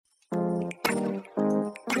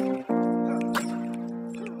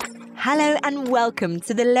Hello and welcome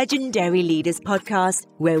to the Legendary Leaders podcast,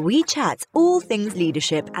 where we chat all things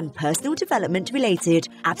leadership and personal development related,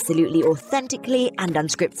 absolutely authentically and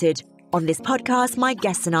unscripted. On this podcast, my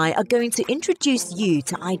guests and I are going to introduce you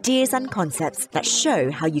to ideas and concepts that show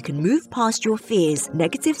how you can move past your fears,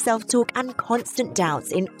 negative self-talk and constant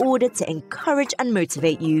doubts in order to encourage and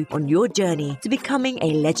motivate you on your journey to becoming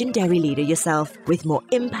a legendary leader yourself with more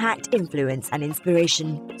impact, influence and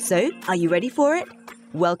inspiration. So, are you ready for it?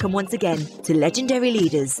 Welcome once again to Legendary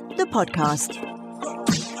Leaders, the podcast.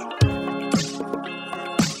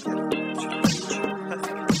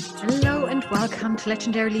 Hello and welcome to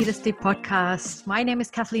Legendary Leaders, the podcast. My name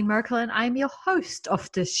is Kathleen Merkel and I'm your host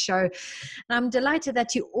of this show. And I'm delighted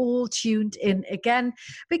that you all tuned in again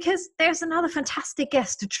because there's another fantastic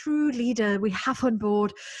guest, a true leader we have on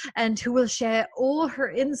board and who will share all her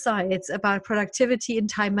insights about productivity and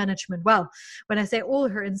time management. Well, when I say all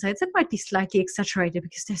her insights, it might be slightly exaggerated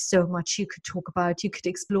because there's so much you could talk about, you could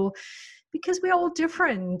explore. Because we're all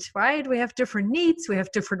different, right? We have different needs, we have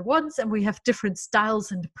different wants, and we have different styles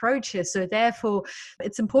and approaches. So therefore,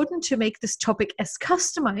 it's important to make this topic as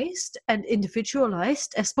customized and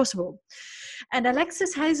individualized as possible. And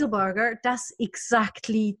Alexis Haselberger does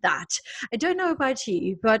exactly that. I don't know about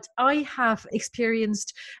you, but I have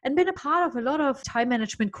experienced and been a part of a lot of time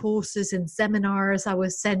management courses and seminars I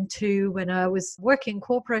was sent to when I was working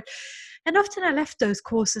corporate. And often I left those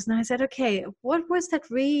courses and I said, okay, what was that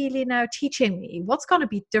really now teaching me? What's going to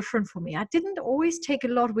be different for me? I didn't always take a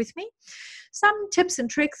lot with me. Some tips and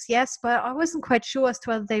tricks, yes, but I wasn't quite sure as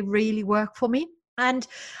to whether they really work for me. And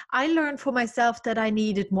I learned for myself that I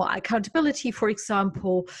needed more accountability, for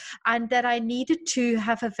example, and that I needed to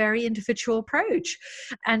have a very individual approach.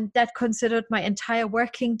 And that considered my entire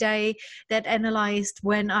working day, that analyzed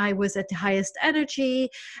when I was at the highest energy,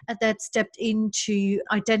 that stepped into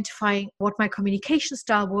identifying what my communication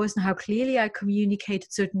style was and how clearly I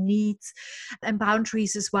communicated certain needs and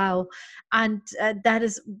boundaries as well. And that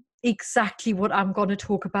is exactly what I'm going to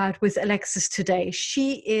talk about with Alexis today.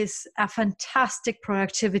 She is a fantastic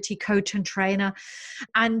productivity coach and trainer,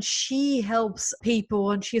 and she helps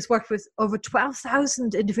people, and she has worked with over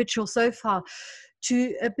 12,000 individuals so far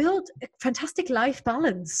to build a fantastic life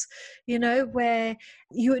balance, where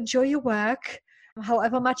you enjoy your work,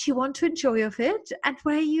 however much you want to enjoy of it, and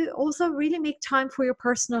where you also really make time for your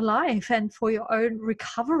personal life and for your own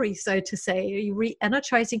recovery, so to say. You're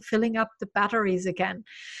re-energizing, filling up the batteries again.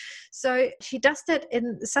 So she does that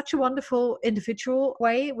in such a wonderful individual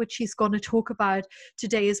way, which she's going to talk about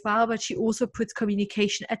today as well. But she also puts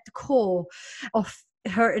communication at the core of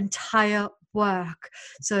her entire work.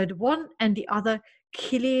 So the one and the other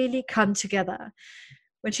clearly come together.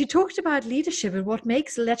 When she talked about leadership and what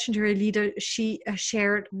makes a legendary leader, she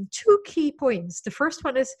shared two key points. The first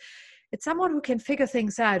one is it's someone who can figure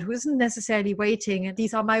things out, who isn't necessarily waiting, and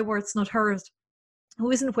these are my words, not hers,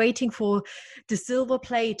 who isn't waiting for the silver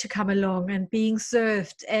plate to come along and being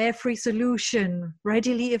served every solution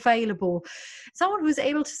readily available. Someone who's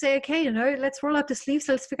able to say, okay, let's roll up the sleeves,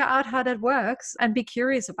 let's figure out how that works and be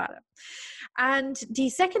curious about it. And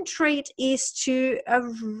the second trait is to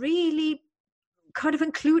really kind of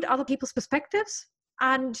include other people's perspectives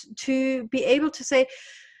and to be able to say,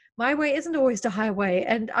 my way isn't always the highway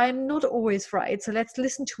and I'm not always right. So let's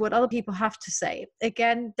listen to what other people have to say.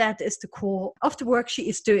 Again, that is the core of the work she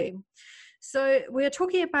is doing. So we're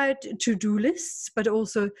talking about to-do lists, but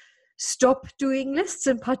also stop doing lists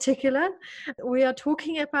in particular. We are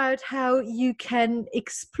talking about how you can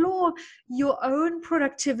explore your own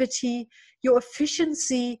productivity, your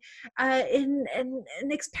efficiency in an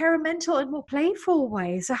experimental and more playful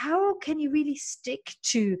way. So how can you really stick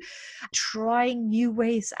to trying new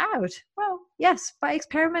ways out? Well, yes, by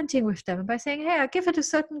experimenting with them and by saying, hey, I give it a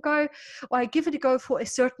certain go, or I give it a go for a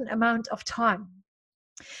certain amount of time.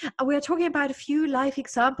 We're talking about a few life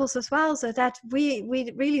examples as well, so that we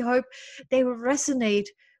really hope they will resonate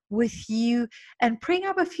with you and bring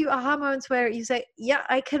up a few aha moments where you say, yeah,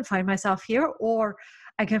 I can find myself here, or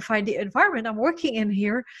I can find the environment I'm working in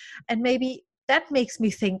here, and maybe that makes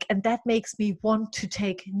me think and that makes me want to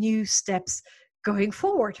take new steps going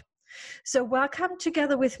forward. So welcome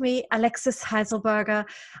together with me, Alexis Haselberger.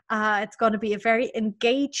 It's going to be a very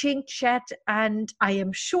engaging chat and I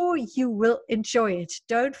am sure you will enjoy it.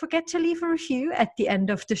 Don't forget to leave a review at the end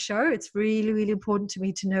of the show. It's really, really important to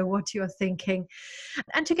me to know what you're thinking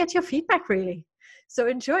and to get your feedback, really. So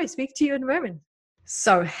enjoy. Speak to you in a moment.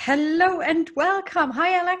 So hello and welcome.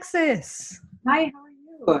 Hi, Alexis. Hi,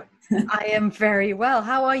 how are you? I am very well.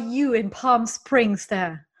 How are you in Palm Springs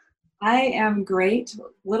there? I am great. A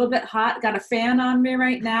little bit hot. Got a fan on me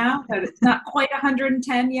right now, but it's not quite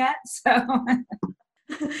 110 yet. So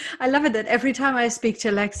I love it that every time I speak to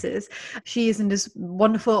Alexis, she is in this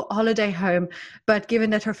wonderful holiday home. But given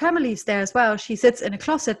that her family is there as well, she sits in a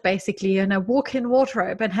closet basically in a walk-in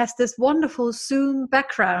wardrobe and has this wonderful Zoom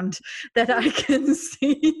background that I can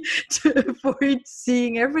see to avoid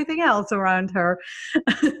seeing everything else around her.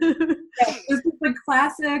 Yeah, this is the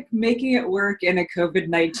classic making it work in a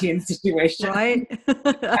COVID-19 situation. Right?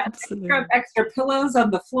 Absolutely. Extra pillows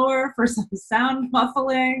on the floor for some sound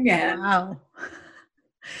muffling. And Wow.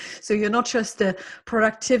 So you're not just a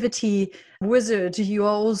productivity wizard, you are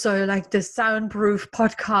also like the soundproof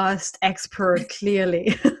podcast expert,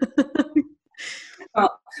 clearly.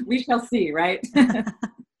 well, we shall see, right?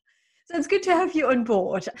 So it's good to have you on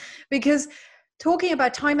board, because talking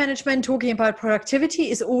about time management, talking about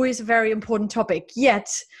productivity is always a very important topic. Yet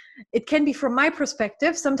it can be, from my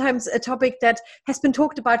perspective, sometimes a topic that has been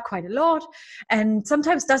talked about quite a lot and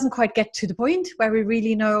sometimes doesn't quite get to the point where we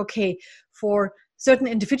really know, okay, for certain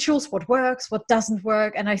individuals, what works, what doesn't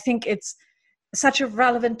work. And I think it's such a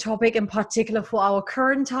relevant topic, in particular for our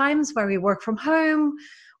current times where we work from home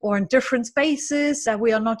or in different spaces that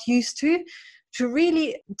we are not used to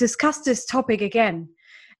really discuss this topic again.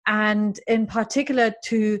 And in particular,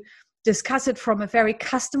 to discuss it from a very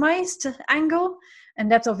customized angle.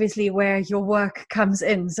 And that's obviously where your work comes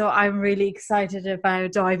in. So I'm really excited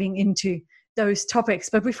about diving into those topics.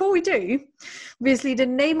 But before we do, obviously the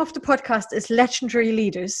name of the podcast is Legendary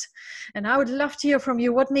Leaders. And I would love to hear from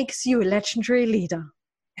you, what makes you a legendary leader?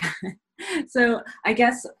 So I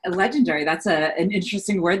guess legendary, that's an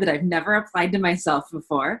interesting word that I've never applied to myself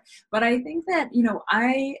before. But I think that,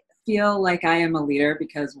 I feel like I am a leader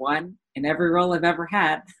because, one, in every role I've ever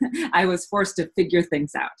had, I was forced to figure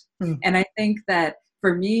things out. And I think that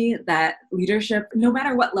for me, that leadership, no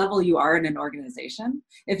matter what level you are in an organization,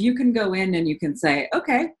 if you can go in and you can say,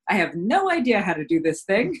 okay, I have no idea how to do this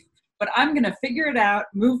thing, but I'm going to figure it out,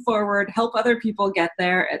 move forward, help other people get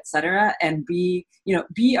there, et cetera, and be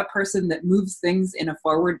a person that moves things in a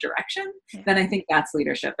forward direction, then I think that's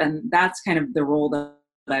leadership. And that's kind of the role that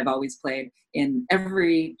I've always played in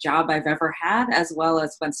every job I've ever had, as well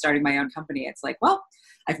as when starting my own company. It's like, well,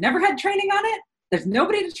 I've never had training on it. There's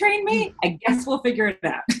nobody to train me. I guess we'll figure it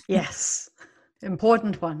out. Yes.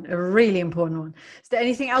 Important one, a really important one. Is there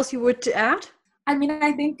anything else you would add? I mean,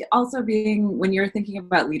 I think also when you're thinking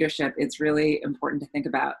about leadership, it's really important to think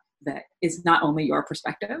about that it's not only your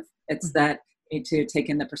perspective, it's that you need to take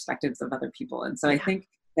in the perspectives of other people. And so I think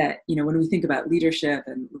that, when we think about leadership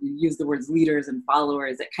and we use the words leaders and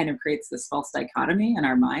followers, it kind of creates this false dichotomy in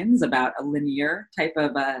our minds about a linear type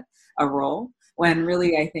of a role, when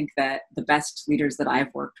really I think that the best leaders that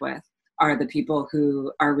I've worked with are the people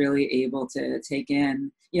who are really able to take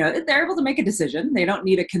in, they're able to make a decision. They don't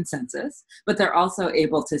need a consensus, but they're also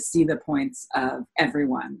able to see the points of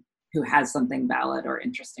everyone who has something valid or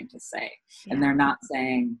interesting to say. Yeah. And they're not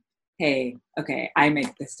saying, hey, okay, I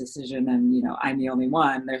make this decision and, I'm the only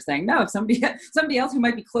one. They're saying, no, if somebody else who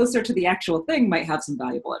might be closer to the actual thing might have some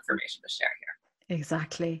valuable information to share here.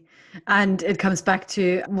 Exactly. And it comes back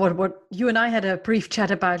to what you and I had a brief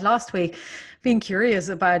chat about last week, being curious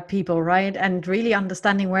about people, right? And really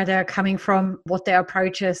understanding where they're coming from, what their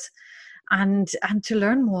approach is, and to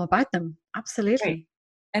learn more about them. Absolutely. Right.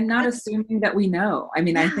 And not assuming that we know. I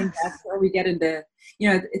mean, yes. I think that's where we get into,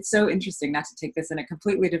 it's so interesting, not to take this in a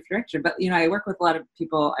completely different direction, but, I work with a lot of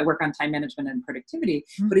people. I work on time management and productivity,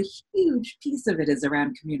 but a huge piece of it is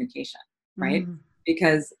around communication, right?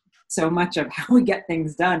 Because so much of how we get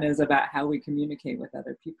things done is about how we communicate with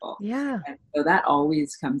other people. Yeah. And so that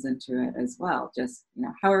always comes into it as well. Just,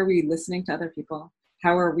 how are we listening to other people?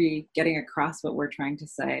 How are we getting across what we're trying to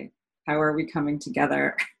say? How are we coming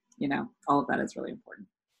together? All of that is really important.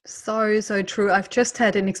 So true. I've just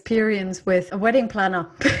had an experience with a wedding planner,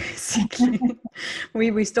 basically.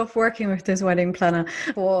 we stopped working with this wedding planner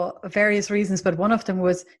for various reasons, but one of them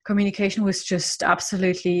was communication was just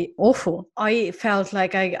absolutely awful. I felt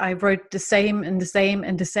like I wrote the same and the same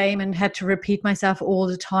and the same and had to repeat myself all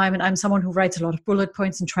the time. And I'm someone who writes a lot of bullet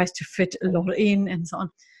points and tries to fit a lot in and so on.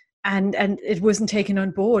 And it wasn't taken on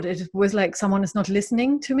board. It was like someone is not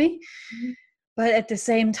listening to me. Mm-hmm. But at the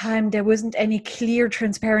same time, there wasn't any clear,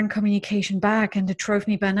 transparent communication back. And it drove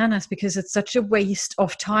me bananas because it's such a waste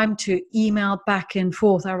of time to email back and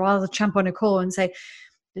forth. I'd rather jump on a call and say,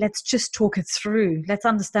 let's just talk it through. Let's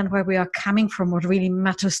understand where we are coming from, what really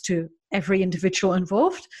matters to every individual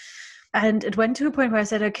involved. And it went to a point where I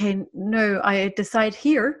said, okay, no, I decide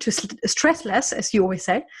here to stress less, as you always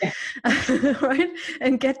say, right?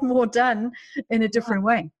 And get more done in a different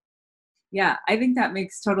way. Yeah, I think that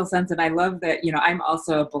makes total sense. And I love that, I'm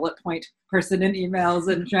also a bullet point person in emails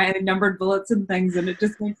and trying numbered bullets and things. And it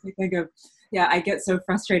just makes me think of, Yeah, I get so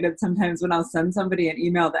frustrated sometimes when I'll send somebody an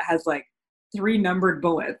email that has like 3 numbered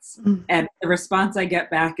bullets, and the response I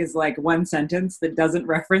get back is like one sentence that doesn't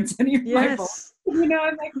reference any of my bullets. Yes.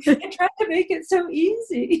 I'm like, I tried to make it so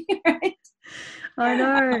easy, right? I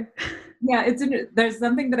know. Yeah, there's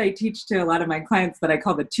something that I teach to a lot of my clients that I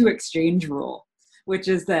call the 2 exchange rule, which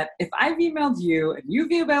is that if I've emailed you and you've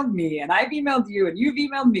emailed me and I've emailed you and you've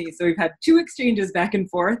emailed me, so we've had 2 exchanges back and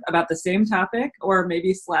forth about the same topic or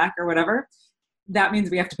maybe Slack or whatever, that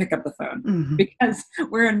means we have to pick up the phone because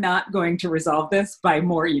we're not going to resolve this by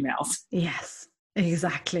more emails. Yes,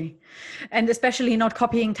 exactly. And especially not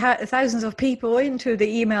copying thousands of people into the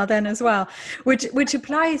email then as well, which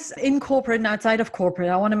applies in corporate and outside of corporate.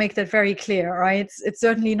 I want to make that very clear, right? It's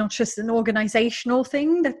certainly not just an organizational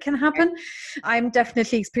thing that can happen. I'm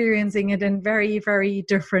definitely experiencing it in very, very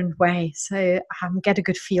different ways. So get a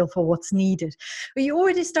good feel for what's needed. But you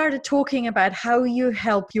already started talking about how you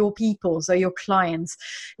help your people, so your clients.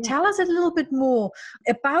 Yeah. Tell us a little bit more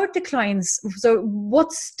about the clients. So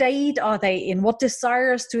what state are they in? What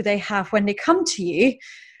desires do they have when they come to you?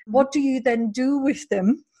 What do you then do with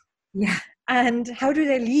them? Yeah. And how do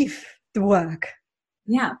they leave the work?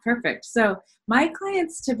 Yeah, perfect. So my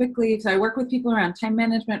clients typically, so I work with people around time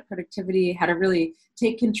management, productivity, how to really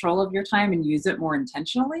take control of your time and use it more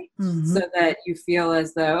intentionally so that you feel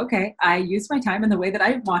as though, okay, I used my time in the way that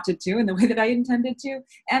I wanted to, in the way that I intended to,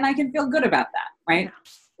 and I can feel good about that, right?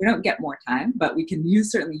 Yeah. We don't get more time, but we can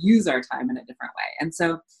certainly use our time in a different way. And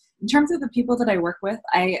so in terms of the people that I work with,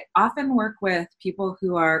 I often work with people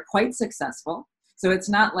who are quite successful. So it's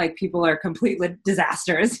not like people are completely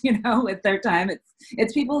disasters, with their time.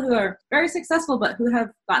 It's people who are very successful, but who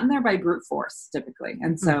have gotten there by brute force typically.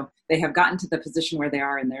 And so they have gotten to the position where they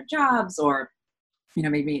are in their jobs or,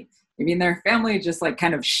 maybe in their family, just like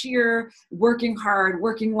kind of sheer working hard,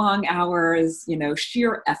 working long hours,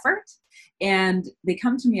 sheer effort. And they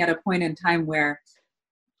come to me at a point in time where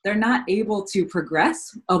they're not able to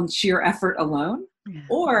progress on sheer effort alone,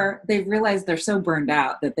 or they've realized they're so burned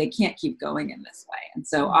out that they can't keep going in this way. And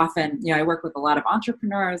so often, I work with a lot of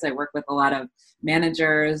entrepreneurs, I work with a lot of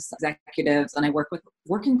managers, executives, and I work with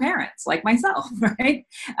working parents like myself, right?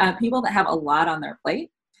 People that have a lot on their plate.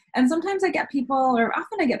 And sometimes often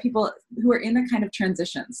I get people who are in a kind of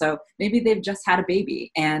transition. So maybe they've just had a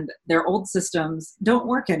baby and their old systems don't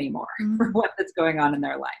work anymore for what's going on in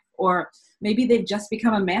their life. Or maybe they've just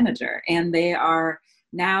become a manager and they are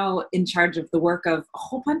now in charge of the work of a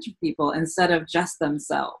whole bunch of people instead of just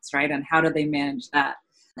themselves, right? And how do they manage that?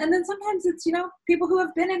 And then sometimes it's, people who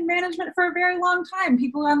have been in management for a very long time,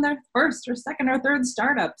 people on their first or second or third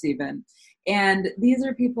startups even. And these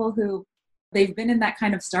are people who they've been in that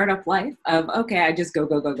kind of startup life of, okay, I just go.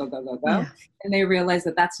 Yeah. And they realize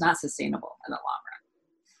that that's not sustainable in the long run.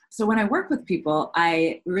 So when I work with people,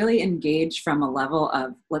 I really engage from a level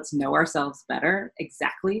of let's know ourselves better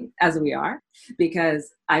exactly as we are,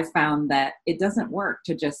 because I've found that it doesn't work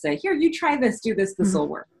to just say, here, you try this, do this, this will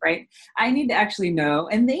work, right? I need to actually know,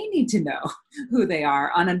 and they need to know who they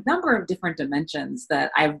are on a number of different dimensions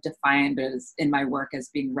that I've defined as in my work as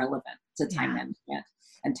being relevant to time management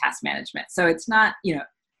and task management. So it's not,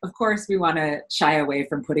 of course, we want to shy away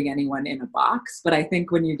from putting anyone in a box, but I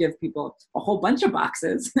think when you give people a whole bunch of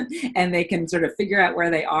boxes and they can sort of figure out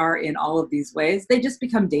where they are in all of these ways, they just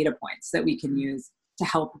become data points that we can use to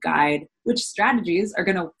help guide which strategies are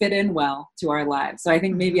going to fit in well to our lives. So I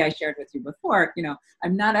think maybe I shared with you before,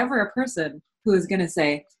 I'm not ever a person who is going to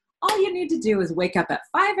say, all you need to do is wake up at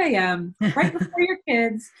 5 a.m. right before your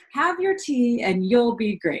kids, have your tea, and you'll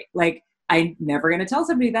be great. Like, I'm never going to tell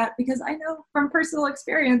somebody that because I know from personal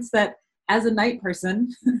experience that as a night person,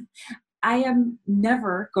 I am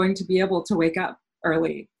never going to be able to wake up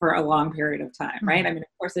early for a long period of time, right? I mean,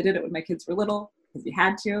 of course, I did it when my kids were little because we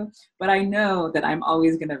had to, but I know that I'm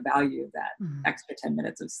always going to value that extra 10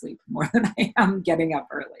 minutes of sleep more than I am getting up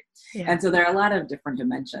early. Yeah. And so there are a lot of different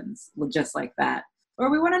dimensions just like that, where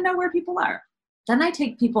we want to know where people are. Then I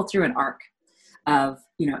take people through an arc of,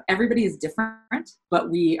 everybody is different, but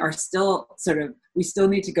we still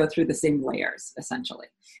need to go through the same layers essentially.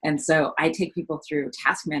 And so I take people through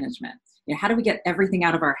task management. How do we get everything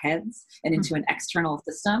out of our heads and into an external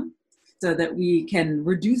system so that we can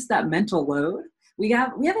reduce that mental load? We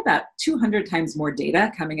have about 200 times more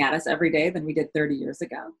data coming at us every day than we did 30 years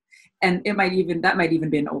ago. And that might even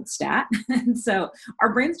be an old stat. And so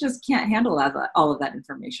our brains just can't handle all of that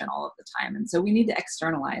information all of the time. And so we need to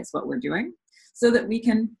externalize what we're doing so that we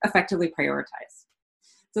can effectively prioritize.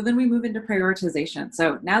 So then we move into prioritization.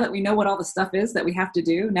 So now that we know what all the stuff is that we have to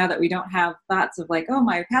do, now that we don't have thoughts of like, oh,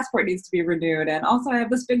 my passport needs to be renewed. And also I have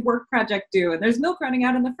this big work project due and there's milk running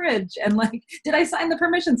out in the fridge. And like, did I sign the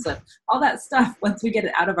permission slip? All that stuff, once we get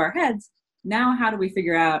it out of our heads, now how do we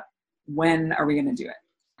figure out when are we going to do it?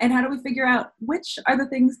 And how do we figure out which are the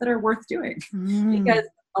things that are worth doing? Because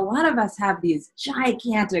a lot of us have these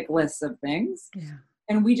gigantic lists of things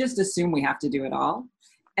and we just assume we have to do it all.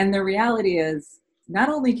 And the reality is, not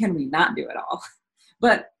only can we not do it all,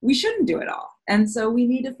 but we shouldn't do it all. And so we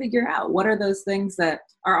need to figure out what are those things that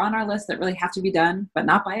are on our list that really have to be done, but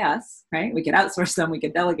not by us, right? We could outsource them, we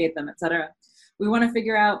could delegate them, etc. We want to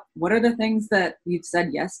figure out what are the things that we've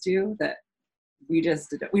said yes to that we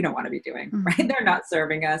don't want to be doing, right? They're not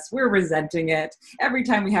serving us. We're resenting it. Every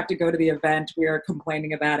time we have to go to the event, we are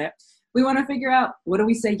complaining about it. We want to figure out what do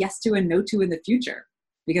we say yes to and no to in the future?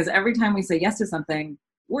 Because every time we say yes to something,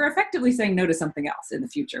 we're effectively saying no to something else in the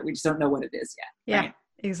future. We just don't know what it is yet. Right?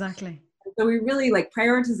 Yeah, exactly. So we really like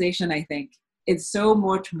prioritization, I think, is so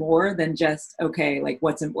much more than just, okay, like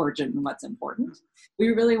what's urgent and what's important. We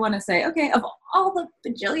really want to say, okay, of all the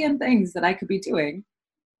bajillion things that I could be doing,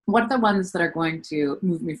 what are the ones that are going to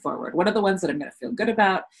move me forward? What are the ones that I'm going to feel good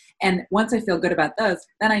about? And once I feel good about those,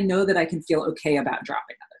 then I know that I can feel okay about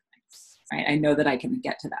dropping other things, right? I know that I can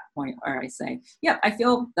get to that point where I say, yeah, I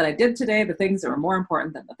feel that I did today the things that were more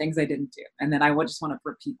important than the things I didn't do. And then I would just want to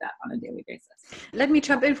repeat that on a daily basis. Let me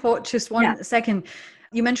jump in for just one second.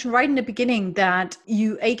 You mentioned right in the beginning that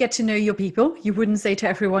you get to know your people. You wouldn't say to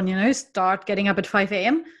everyone, start getting up at 5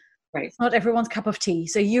 a.m. Right. It's not everyone's cup of tea.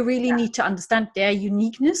 So you really need to understand their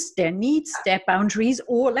uniqueness, their needs, their boundaries,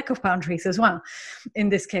 or lack of boundaries as well, in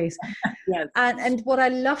this case. Yes. And what I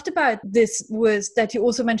loved about this was that you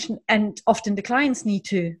also mentioned, and often the clients need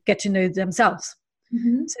to get to know themselves.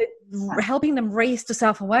 So helping them raise the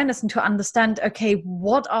self-awareness and to understand, okay,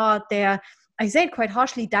 what are their, I say it quite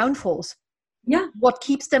harshly, downfalls? Yeah. What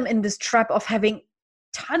keeps them in this trap of having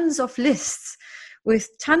tons of lists with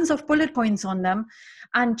tons of bullet points on them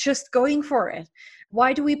and just going for it?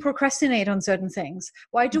 Why do we procrastinate on certain things?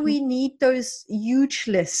 Why do we need those huge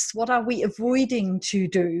lists? What are we avoiding to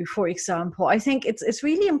do, for example? I think it's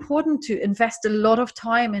really important to invest a lot of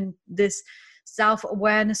time in this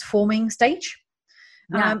self-awareness forming stage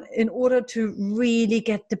in order to really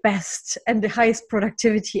get the best and the highest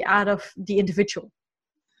productivity out of the individual.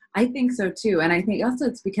 I think so too. And I think also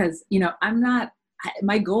it's because,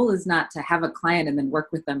 my goal is not to have a client and then work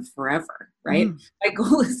with them forever, right? My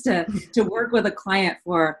goal is to work with a client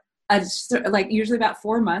for usually about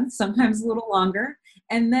 4 months, sometimes a little longer,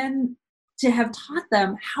 and then to have taught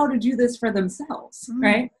them how to do this for themselves,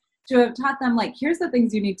 right? To have taught them like, here's the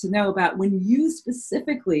things you need to know about when you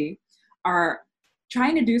specifically are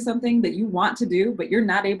trying to do something that you want to do, but you're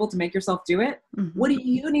not able to make yourself do it. What do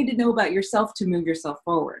you need to know about yourself to move yourself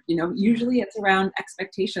forward? Usually it's around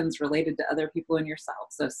expectations related to other people and yourself.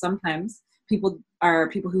 So sometimes people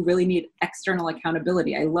who really need external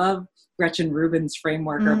accountability. I love Gretchen Rubin's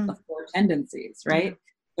framework of the 4 tendencies, right?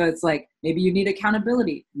 So it's like, maybe you need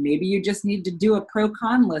accountability. Maybe you just need to do a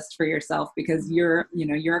pro-con list for yourself because you're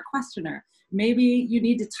a questioner. Maybe you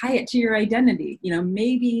need to tie it to your identity.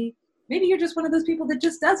 Maybe you're just one of those people that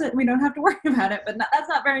just does it and we don't have to worry about it, but that's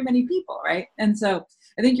not very many people, right? And so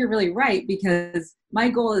I think you're really right, because my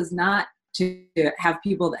goal is not to have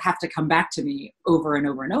people that have to come back to me over and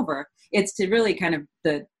over and over. It's to really kind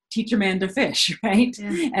of teach a man to fish, right?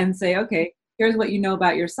 And say, okay, here's what you know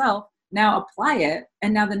about yourself. Now apply it.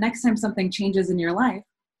 And now the next time something changes in your life,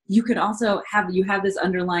 you can also have this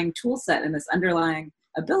underlying tool set and this underlying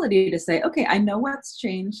ability to say, okay, I know what's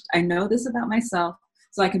changed. I know this about myself.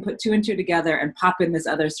 So I can put 2 and 2 together and pop in this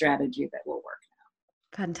other strategy that will work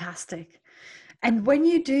now. Fantastic. And when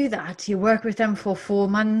you do that, you work with them for 4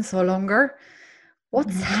 months or longer.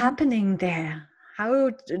 What's happening there? How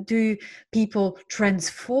do people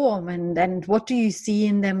transform? And what do you see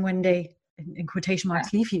in them when they, in quotation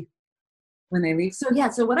marks, leave you? When they leave.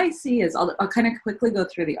 So what I see is I'll kind of quickly go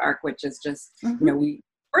through the arc, which is just,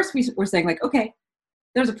 we're saying like, okay,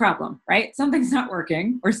 there's a problem, right? Something's not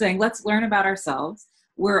working. We're saying, let's learn about ourselves.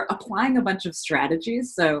 We're applying a bunch of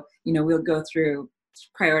strategies. So, we'll go through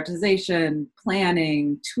prioritization,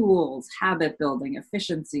 planning, tools, habit building,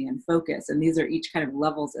 efficiency, and focus. And these are each kind of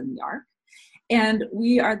levels in the arc. And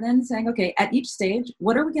we are then saying, okay, at each stage,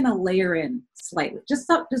 what are we going to layer in slightly?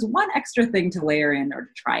 Just one extra thing to layer in or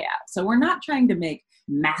to try out. So we're not trying to make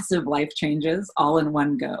massive life changes all in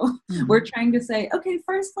one go. Mm-hmm. We're trying to say, okay,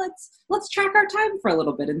 first let's track our time for a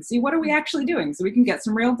little bit and see what are we actually doing so we can get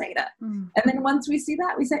some real data. Mm-hmm. And then once we see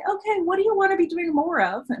that, we say, okay, what do you want to be doing more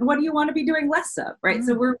of? And what do you want to be doing less of? Right. Mm-hmm.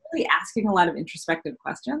 So we're really asking a lot of introspective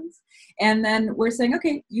questions. And then we're saying,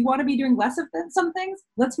 okay, you want to be doing less of some things?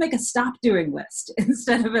 Let's make a stop doing list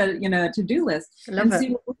instead of a to-do list and see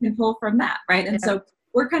what we can pull from that. Right. And so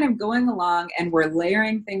we're kind of going along and we're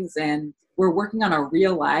layering things in. We're working on our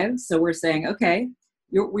real lives. So we're saying, okay,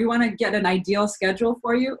 we want to get an ideal schedule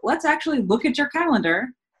for you. Let's actually look at your calendar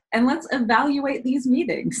and let's evaluate these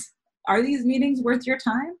meetings. Are these meetings worth your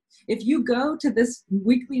time? If you go to this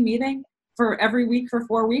weekly meeting for every week for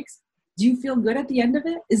 4 weeks, do you feel good at the end of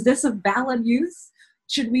it? Is this a valid use?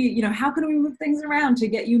 Should we, how can we move things around to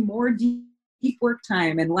get you more deep work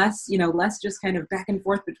time and less just kind of back and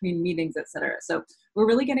forth between meetings, et cetera? So we're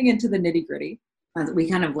really getting into the nitty gritty. We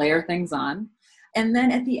kind of layer things on. And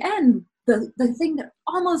then at the end, the thing that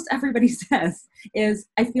almost everybody says is,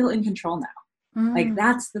 I feel in control now. Mm. Like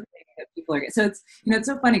that's the thing that people are, so it's, it's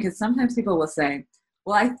so funny because sometimes people will say,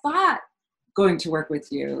 well, I thought going to work with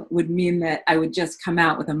you would mean that I would just come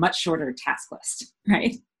out with a much shorter task list,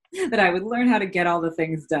 right? That I would learn how to get all the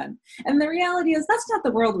things done. And the reality is that's not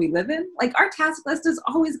the world we live in. Like our task list is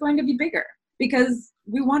always going to be bigger because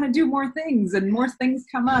we want to do more things and more things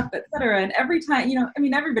come up, et cetera. And every time,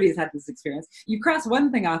 everybody's had this experience. You cross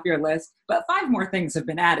one thing off your list, but 5 more things have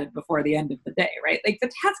been added before the end of the day, right? Like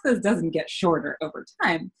the task list doesn't get shorter over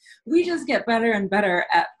time. We just get better and better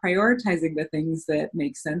at prioritizing the things that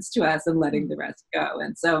make sense to us and letting the rest go.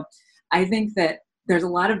 And so I think that there's a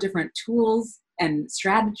lot of different tools and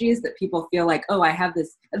strategies that people feel like, oh, I have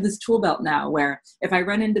this tool belt now where if I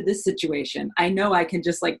run into this situation, I know I can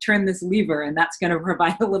just like turn this lever and that's going to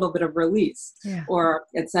provide a little bit of release or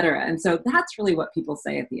et cetera. And so that's really what people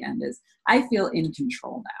say at the end is, I feel in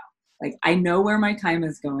control now. Like I know where my time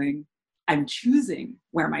is going. I'm choosing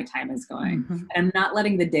where my time is going. Mm-hmm. And I'm not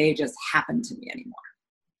letting the day just happen to me anymore.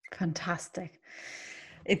 Fantastic.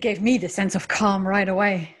 It gave me the sense of calm right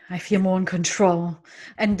away. I feel more in control.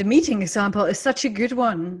 And the meeting example is such a good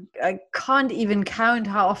one. I can't even count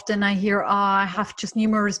how often I hear, I have just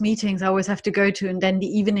numerous meetings I always have to go to. And then the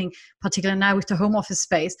evening, particularly now with the home office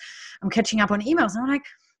space, I'm catching up on emails. And I'm like,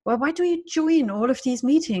 well, why do you join all of these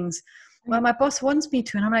meetings? Well, my boss wants me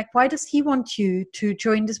to. And I'm like, why does he want you to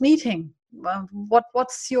join this meeting? Well,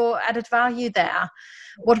 what's your added value there?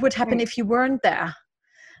 What would happen if you weren't there?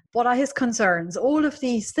 What are his concerns? All of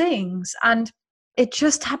these things. And it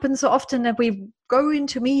just happens so often that we go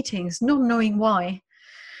into meetings not knowing why,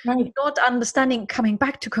 not understanding, coming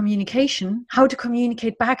back to communication, how to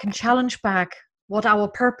communicate back and challenge back what our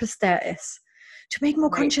purpose there is, to make more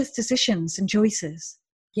conscious decisions and choices.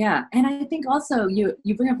 Yeah. And I think also you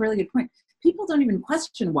bring up a really good point. People don't even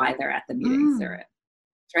question why they're at the meetings they're in.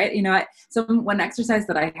 Right? So one exercise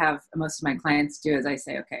that I have most of my clients do is I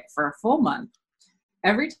say, okay, for a full month,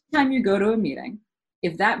 every time you go to a meeting,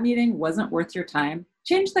 if that meeting wasn't worth your time,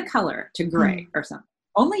 change the color to gray or something.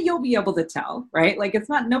 Only you'll be able to tell, right? Like it's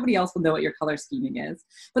not, nobody else will know what your color scheming is.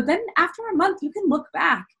 But then after a month, you can look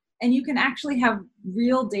back and you can actually have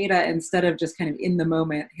real data instead of just kind of in the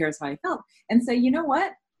moment, here's how I felt, and say, you know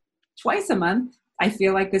what? Twice a month, I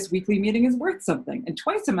feel like this weekly meeting is worth something. And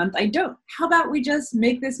twice a month, I don't. How about we just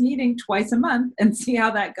make this meeting twice a month and see how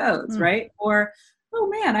that goes, right? Or oh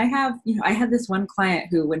man, I had this one client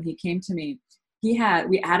who, when he came to me, we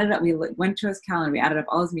went to his calendar, we added up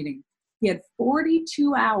all his meetings. He had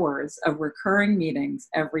 42 hours of recurring meetings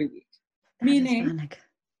every week. Meaning,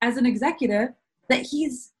 as an executive, that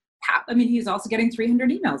he's also getting 300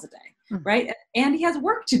 emails a day, right? And he has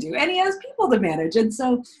work to do and he has people to manage. And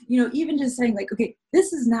so, even just saying like, okay,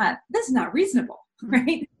 this is not reasonable,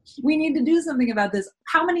 right? We need to do something about this.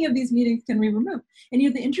 How many of these meetings can we remove? And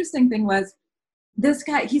the interesting thing was, this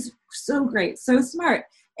guy, he's so great, so smart.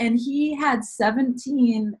 And he had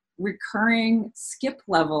 17 recurring skip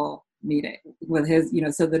level meeting with his,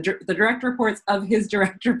 so the direct reports of his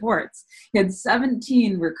direct reports. He had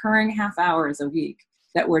 17 recurring half hours a week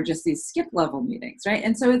that were just these skip level meetings, right?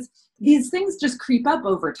 And so these things just creep up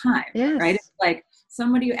over time, right? It's like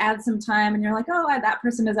somebody adds some time and you're like, oh, that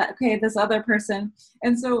person is that, okay, this other person.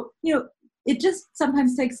 And so, it just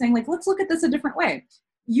sometimes takes saying like, let's look at this a different way.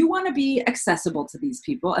 You want to be accessible to these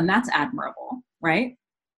people, and that's admirable, right?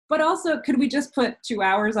 But also, could we just put 2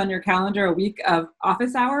 hours on your calendar a week of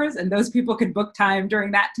office hours, and those people could book time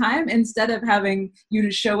during that time instead of having you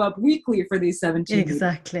to show up weekly for these 17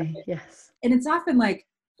 Exactly, meetings, right? Yes. And it's often like,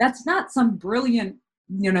 that's not some brilliant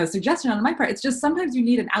suggestion on my part. It's just sometimes you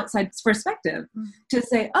need an outside perspective to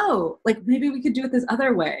say, oh, like maybe we could do it this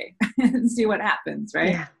other way and see what happens,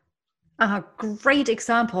 right? Yeah. A great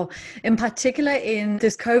example, in particular in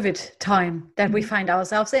this COVID time that we find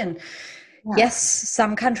ourselves in. Yeah. Yes,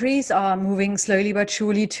 some countries are moving slowly but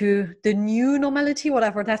surely to the new normality,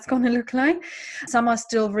 whatever that's going to look like. Some are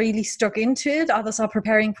still really stuck into it. Others are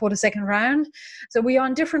preparing for the second round. So we are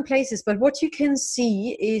in different places. But what you can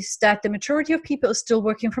see is that the majority of people are still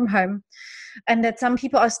working from home, and that some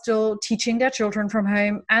people are still teaching their children from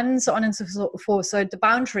home, and so on and so forth. So the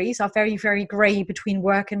boundaries are very, very gray between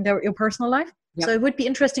work and your personal life. Yep. So it would be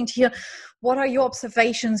interesting to hear, what are your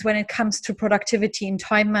observations when it comes to productivity and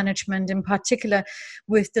time management, in particular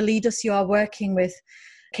with the leaders you are working with?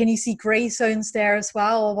 Can you see gray zones there as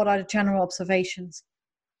well, or what are the general observations?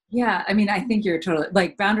 Yeah, I mean, I think you're totally,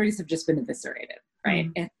 like, boundaries have just been eviscerated, right?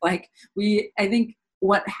 And like I think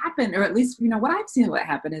what happened, or at least, what I've seen what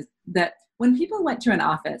happened is that when people went to an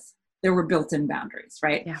office, there were built-in boundaries,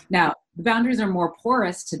 right? Yeah. Now, the boundaries are more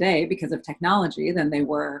porous today because of technology than they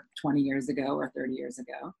were 20 years ago or 30 years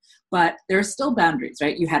ago. But there are still boundaries,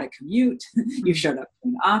 right? You had a commute, you showed up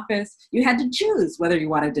in the office, you had to choose whether you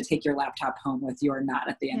wanted to take your laptop home with you or not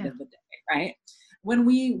at the end of the day, right? When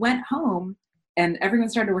we went home and everyone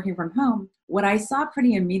started working from home, what I saw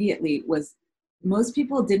pretty immediately was most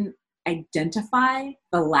people didn't identify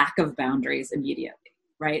the lack of boundaries immediately.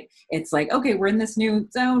 Right? It's like, okay, we're in this new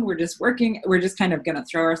zone. We're just working. We're just kind of going to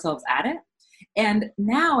throw ourselves at it. And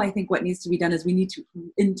now I think what needs to be done is we need to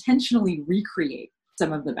intentionally recreate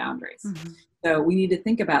some of the boundaries. So we need to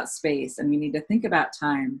think about space, and we need to think about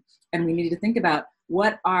time, and we need to think about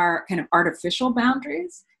what are kind of artificial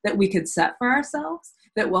boundaries that we could set for ourselves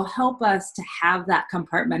that will help us to have that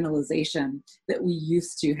compartmentalization that we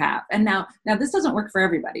used to have. And now this doesn't work for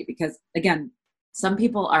everybody, because again, some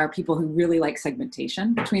people are people who really like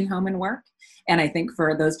segmentation between home and work. And I think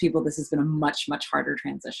for those people, this has been a much, much harder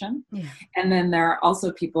transition. Yeah. And then there are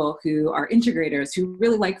also people who are integrators who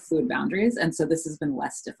really like fluid boundaries. And so this has been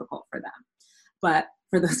less difficult for them. But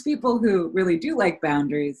for those people who really do like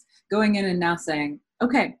boundaries, going in and now saying,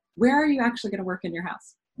 okay, where are you actually going to work in your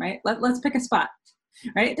house, right? Let's pick a spot,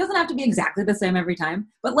 right? It doesn't have to be exactly the same every time,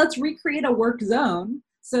 but let's recreate a work zone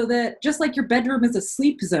so that just like your bedroom is a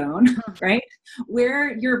sleep zone, right?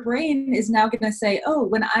 Where your brain is now going to say, oh,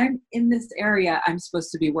 when I'm in this area, I'm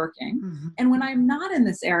supposed to be working. And when I'm not in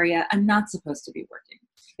this area, I'm not supposed to be working.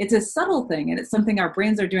 It's a subtle thing, and it's something our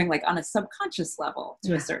brains are doing like on a subconscious level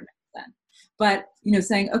to a certain extent. But,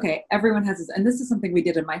 saying, okay, everyone has this, and this is something we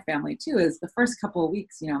did in my family too, is the first couple of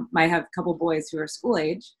weeks, I have a couple of boys who are school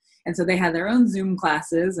age. And so they had their own Zoom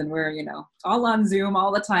classes, and we're, all on Zoom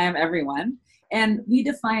all the time, everyone. And we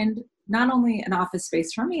defined not only an office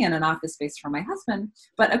space for me and an office space for my husband,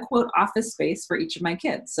 but a quote office space for each of my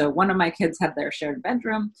kids. So one of my kids had their shared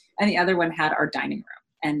bedroom, and the other one had our dining room.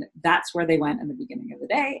 And that's where they went in the beginning of the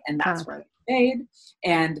day. And that's where they stayed.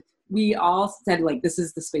 And we all said, like, this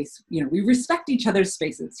is the space, we respect each other's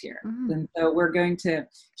spaces here. And so we're going to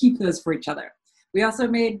keep those for each other. We also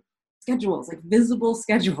made schedules, like visible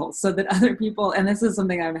schedules, so that other people, and this is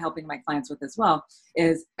something I'm helping my clients with as well,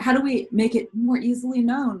 is how do we make it more easily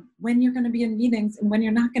known when you're going to be in meetings and when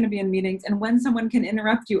you're not going to be in meetings, and when someone can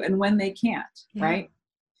interrupt you and when they can't, right?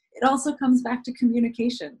 It also comes back to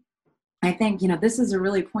communication. I think, this is a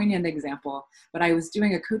really poignant example, but I was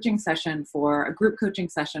doing a group coaching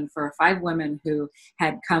session for 5 women who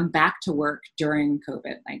had come back to work during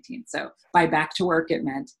COVID-19. So by back to work, it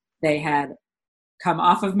meant they had come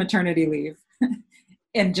off of maternity leave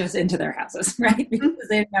and just into their houses, right? Because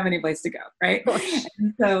they didn't have any place to go, right?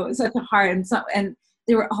 And so such a hard, and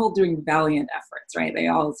they were all doing valiant efforts, right? They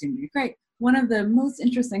all seemed to be great. One of the most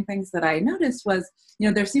interesting things that I noticed was,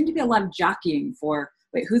 there seemed to be a lot of jockeying for,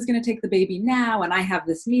 wait, who's going to take the baby now? And I have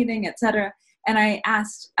this meeting, et cetera. And I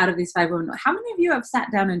asked, out of these 5 women, how many of you have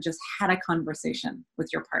sat down and just had a conversation with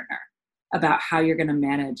your partner about how you're going to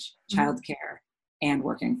manage childcare and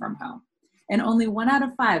working from home? And only 1 out of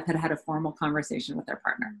 5 had had a formal conversation with their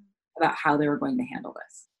partner about how they were going to handle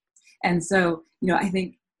this. And so, I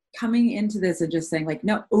think coming into this and just saying, like,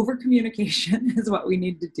 no, over communication is what we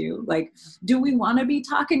need to do. Like, do we want to be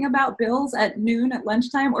talking about bills at noon at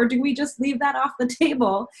lunchtime, or do we just leave that off the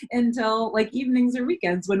table until like evenings or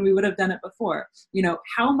weekends when we would have done it before?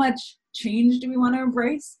 How much change do we want to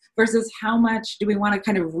embrace versus how much do we want to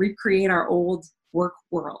kind of recreate our old work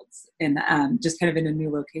worlds in just kind of in a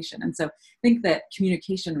new location? And so I think that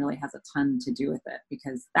communication really has a ton to do with it,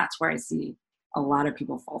 because that's where I see a lot of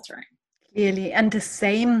people faltering. Clearly. And the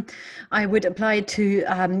same I would apply to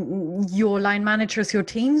your line managers, your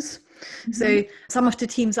teams. So some of the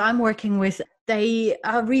teams I'm working with, they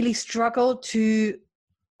really struggle to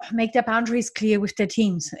make their boundaries clear with their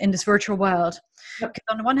teams in this virtual world. Yep.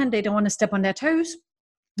 On the one hand, they don't want to step on their toes.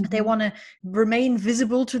 They want to remain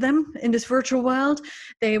visible to them in this virtual world.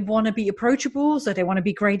 They want to be approachable, so they want to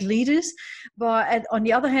be great leaders. But on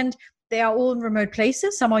the other hand, they are all in remote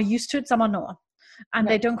places. Some are used to it, some are not. And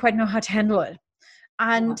they don't quite know how to handle it.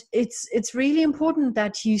 And it's really important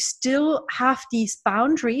that you still have these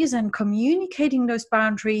boundaries, and communicating those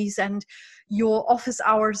boundaries and your office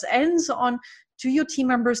hours ends on to your team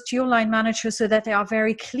members, to your line managers, so that they are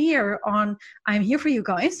very clear on, I'm here for you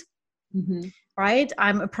guys, right?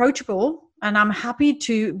 I'm approachable, and I'm happy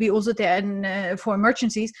to be also there for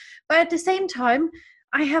emergencies. But at the same time,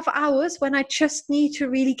 I have hours when I just need to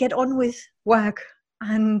really get on with work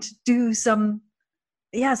and do some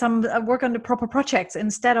work on the proper projects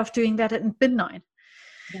instead of doing that at midnight.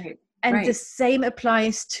 Right. And the same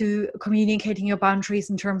applies to communicating your boundaries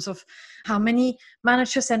in terms of how many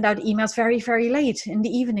managers send out emails very, very late in the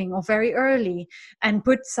evening or very early, and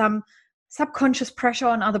put some subconscious pressure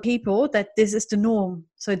on other people that this is the norm.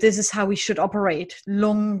 So this is how we should operate.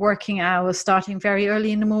 Long working hours, starting very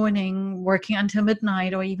early in the morning, working until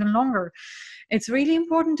midnight or even longer. It's really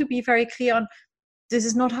important to be very clear on, this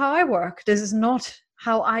is not how I work. This is not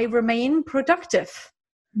how I remain productive.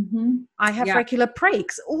 I have regular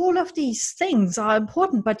breaks. All of these things are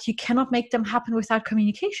important, but you cannot make them happen without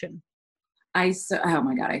communication. Oh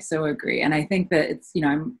my God, I so agree. And I think that it's,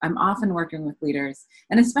 I'm often working with leaders,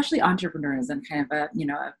 and especially entrepreneurs in kind of a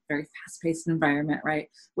very fast-paced environment, right?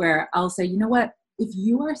 Where I'll say, you know what, if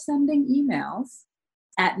you are sending emails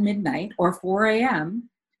at midnight or 4 a.m.,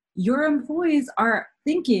 your employees are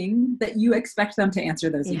thinking that you expect them to answer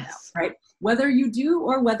those emails, right? Whether you do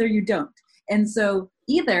or whether you don't. And so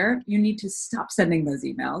either you need to stop sending those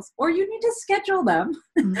emails, or you need to schedule them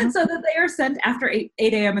so that they are sent after 8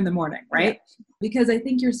 a.m. in the morning, right? Yeah. Because I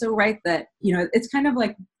think you're so right that, it's kind of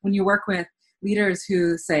like when you work with leaders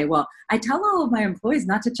who say, well, I tell all of my employees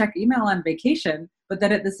not to check email on vacation, but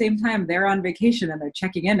that at the same time they're on vacation and they're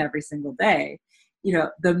checking in every single day.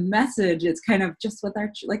 The message is kind of just with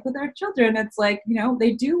our children. It's like,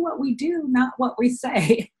 they do what we do, not what we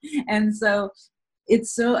say. And so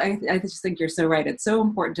it's so, I just think you're so right. It's so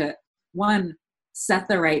important to, one, set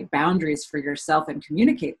the right boundaries for yourself and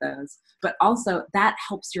communicate those, but also that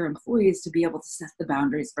helps your employees to be able to set the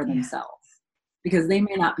boundaries for themselves, because they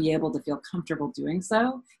may not be able to feel comfortable doing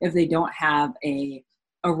so if they don't have a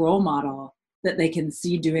role model that they can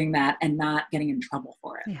see doing that and not getting in trouble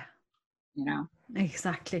for it. Yeah.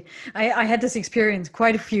 Exactly. I had this experience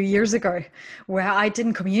quite a few years ago where I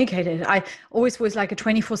didn't communicate it. I always was like a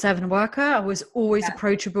 24/7 worker. I was always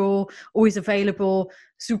approachable, always available,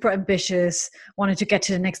 super ambitious, wanted to get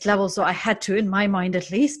to the next level. So I had to, in my mind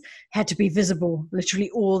at least, had to be visible literally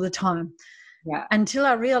all the time. Yeah. Until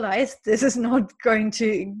I realized this is not going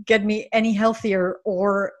to get me any healthier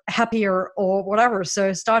or happier or whatever. So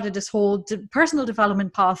I started this whole personal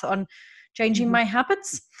development path on changing my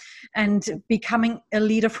habits and becoming a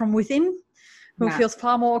leader from within who feels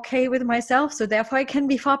far more okay with myself. So therefore I can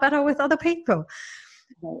be far better with other people.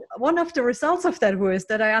 One of the results of that was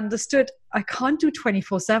that I understood I can't do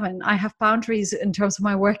 24/7. I have boundaries in terms of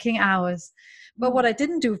my working hours. But what I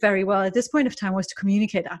didn't do very well at this point of time was to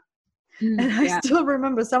communicate that. And I still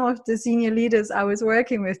remember some of the senior leaders I was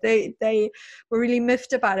working with, they were really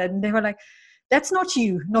miffed about it. And they were like, that's not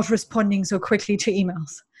you not responding so quickly to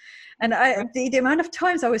emails. And the amount of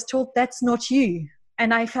times I was told that's not you.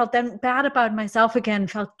 And I felt then bad about myself again,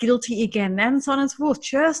 felt guilty again, and so on and so forth,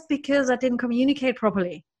 just because I didn't communicate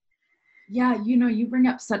properly. Yeah, you bring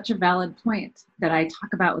up such a valid point that I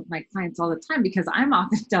talk about with my clients all the time, because I'm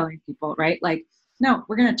often telling people, right? Like, no,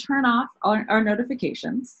 we're going to turn off our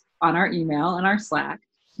notifications on our email and our Slack.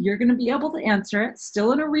 You're going to be able to answer it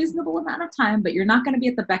still in a reasonable amount of time, but you're not going to be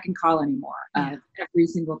at the beck and call anymore of every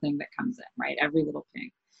single thing that comes in, right? Every little ping.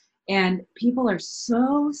 And people are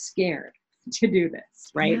so scared to do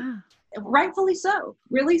this, right? Yeah. Rightfully so,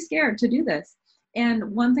 really scared to do this. And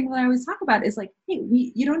one thing that I always talk about is like, hey,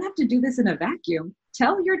 you don't have to do this in a vacuum.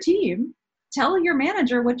 Tell your team, tell your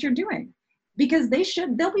manager what you're doing, because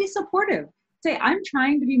they'll be supportive. Say, I'm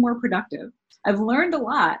trying to be more productive. I've learned a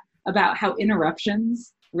lot about how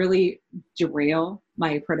interruptions really derail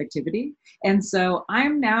my productivity. And so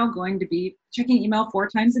I'm now going to be checking email 4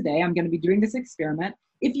 times a day. I'm going to be doing this experiment.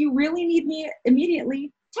 If you really need me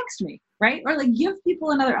immediately, text me, right? Or like give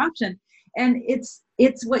people another option. And it's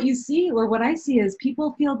what you see, or what I see is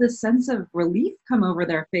people feel this sense of relief come over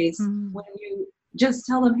their face when you just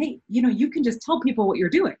tell them, hey, you can just tell people what you're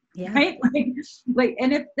doing, right?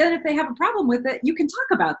 And if they have a problem with it, you can talk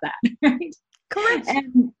about that, right? Correct.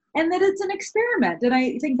 And that it's an experiment. And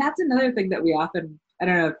I think that's another thing that we often, I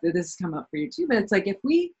don't know if this has come up for you too, but it's like, if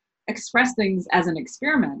we express things as an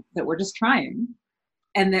experiment that we're just trying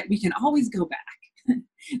and that we can always go back,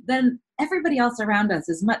 then everybody else around us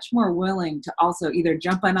is much more willing to also either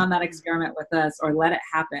jump in on that experiment with us or let it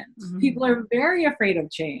happen. Mm-hmm. People are very afraid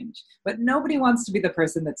of change, but nobody wants to be the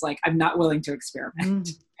person that's like, I'm not willing to experiment.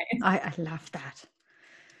 I love that.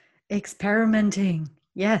 Experimenting.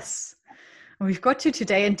 Yes. We've got you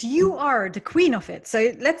today, and you are the queen of it.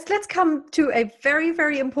 So let's come to a very,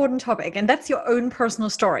 very important topic, and that's your own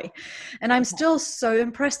personal story. And I'm still so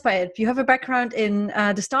impressed by it. You have a background in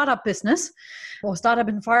the startup business or startup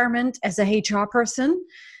environment as a HR person,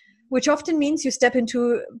 which often means you step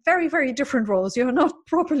into very, very different roles. You're not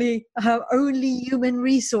properly only human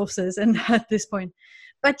resources at this point.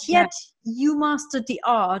 But yet you mastered the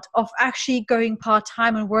art of actually going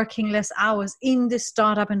part-time and working less hours in this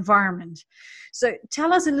startup environment. So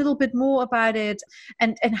tell us a little bit more about it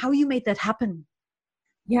and how you made that happen.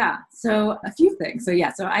 Yeah, so a few things.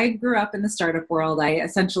 So I grew up in the startup world. I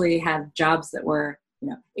essentially had jobs that were,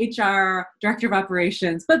 HR, director of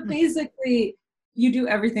operations, but basically you do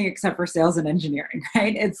everything except for sales and engineering,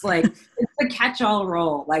 right? It's like, it's a catch-all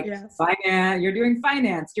role, like finance, you're doing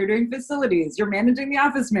finance, you're doing facilities, you're managing the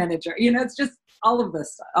office manager, it's just all of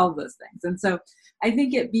this stuff, all of those things. And so I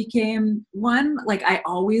think it became one, like I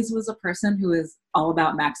always was a person who is all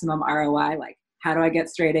about maximum ROI, like how do I get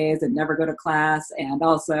straight A's and never go to class? And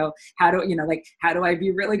also how do I be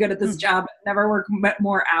really good at this job, never work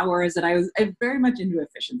more hours? And I'm very much into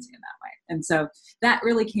efficiency in that way. And so that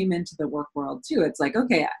really came into the work world too. It's like,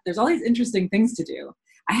 okay, there's all these interesting things to do.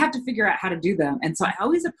 I have to figure out how to do them. And so I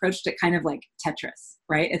always approached it kind of like Tetris,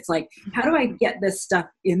 right? It's like, how do I get this stuff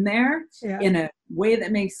in there in a way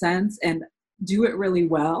that makes sense and do it really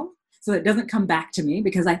well so it doesn't come back to me?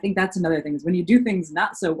 Because I think that's another thing is when you do things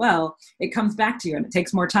not so well, it comes back to you and it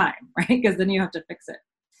takes more time, right? Because then you have to fix it.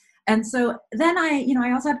 And so then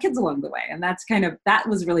I also had kids along the way. And that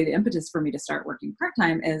was really the impetus for me to start working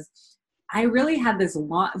part-time is I really had this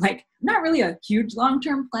not really a huge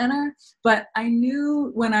long-term planner, but I knew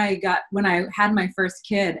when I had my first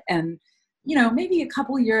kid and, maybe a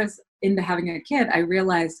couple years into having a kid, I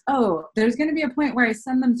realized, there's going to be a point where I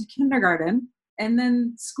send them to kindergarten and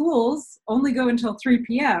then schools only go until 3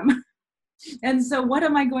 p.m. And so what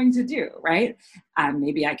am I going to do, right?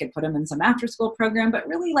 Maybe I could put them in some after-school program, but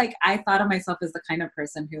really I thought of myself as the kind of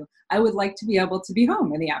person who I would like to be able to be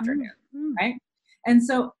home in the afternoon, right? And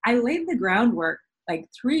so I laid the groundwork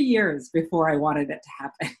 3 years before I wanted it to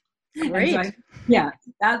happen. Great. So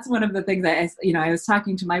that's one of the things that I was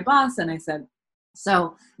talking to my boss and I said,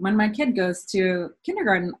 so when my kid goes to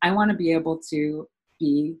kindergarten, I want to be able to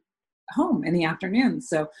be home in the afternoon.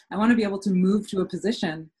 So I want to be able to move to a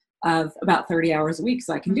position of about 30 hours a week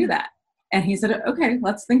so I can do that. And he said, okay,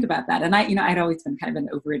 let's think about that. And I'd always been kind of an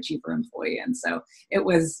overachiever employee. And so it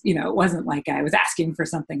was, it wasn't like I was asking for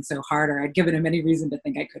something so hard or I'd given him any reason to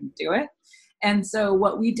think I couldn't do it. And so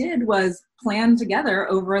what we did was plan together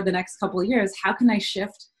over the next couple of years, how can I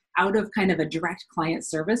shift out of kind of a direct client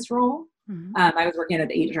service role? I was working at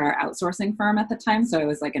an HR outsourcing firm at the time. So I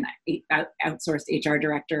was like an outsourced HR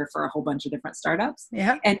director for a whole bunch of different startups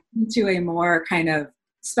and into a more kind of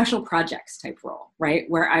special projects type role, right?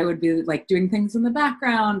 Where I would be doing things in the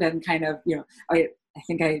background and kind of, I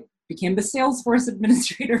think I became the Salesforce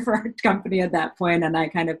administrator for our company at that point, and I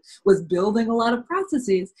kind of was building a lot of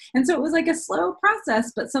processes. And so it was a slow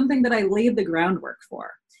process, but something that I laid the groundwork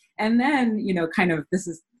for. And then, kind of this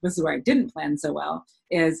is where I didn't plan so well,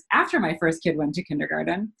 is after my first kid went to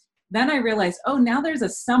kindergarten, then I realized, now there's a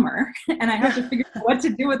summer and I have to figure out what to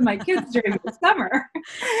do with my kids during the summer.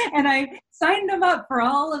 And I signed them up for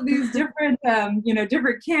all of these different,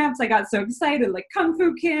 different camps. I got so excited, like Kung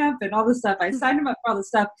Fu camp and all this stuff. I signed them up for all this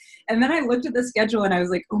stuff. And then I looked at the schedule and I was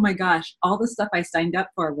like, oh my gosh, all the stuff I signed up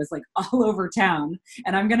for was all over town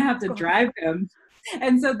and I'm going to have to drive them.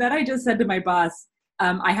 And so then I just said to my boss,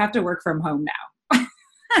 I have to work from home now.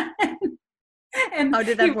 And how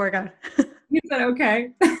did that work out? He said, okay.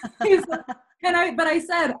 But I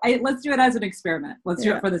said, let's do it as an experiment. Let's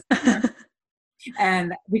do it for the summer.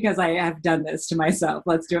 And because I have done this to myself,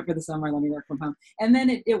 let's do it for the summer. Let me work from home. And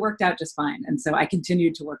then it worked out just fine. And so I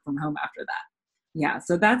continued to work from home after that. Yeah.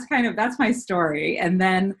 So that's my story. And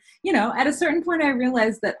then, at a certain point, I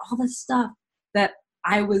realized that all this stuff that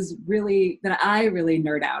I really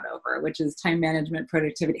nerd out over, which is time management,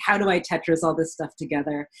 productivity. How do I Tetris all this stuff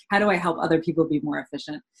together? How do I help other people be more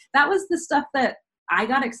efficient? That was the stuff that I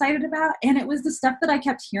got excited about. And it was the stuff that I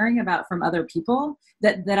kept hearing about from other people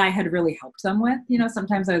that I had really helped them with.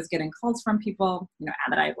 Sometimes I was getting calls from people,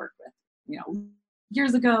 that I worked with,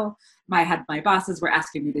 years ago. My bosses were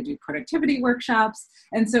asking me to do productivity workshops.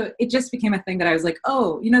 And so it just became a thing that I was like,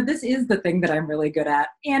 oh, this is the thing that I'm really good at.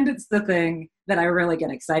 And it's the thing that I really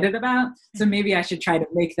get excited about. So maybe I should try to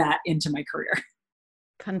make that into my career.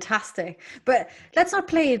 Fantastic. But let's not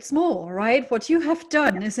play it small, right? What you have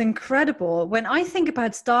done is incredible. When I think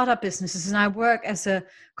about startup businesses, and I work as a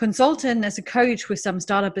consultant, as a coach with some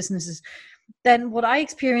startup businesses, then what I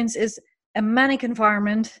experience is a manic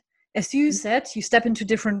environment. As you said, you step into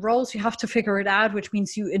different roles, you have to figure it out, which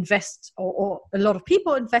means you invest, or a lot of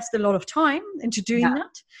people invest a lot of time into doing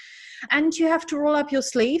that. And you have to roll up your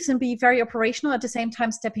sleeves and be very operational at the same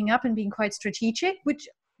time, stepping up and being quite strategic, which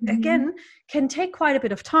again can take quite a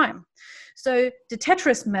bit of time. So the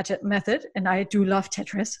Tetris method, and I do love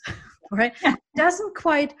Tetris, right, doesn't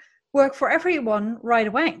quite work for everyone right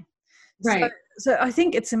away. Right. So I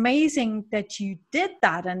think it's amazing that you did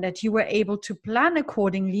that and that you were able to plan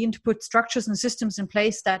accordingly and to put structures and systems in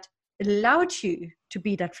place that allowed you to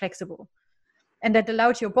be that flexible and that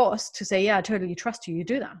allowed your boss to say, yeah, I totally trust you, you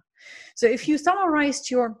do that. So if you summarized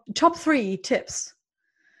your top 3 tips,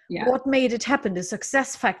 what made it happen, the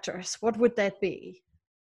success factors, what would that be?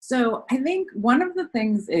 So I think one of the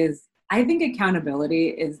things is, I think accountability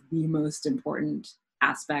is the most important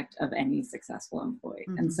aspect of any successful employee.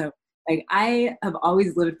 And so I have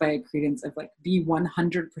always lived by a credence of be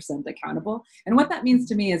 100% accountable. And what that means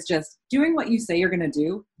to me is just doing what you say you're going to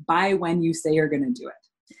do by when you say you're going to do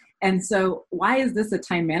it. And so why is this a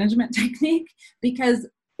time management technique? Because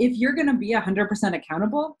if you're going to be 100%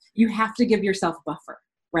 accountable, you have to give yourself buffer,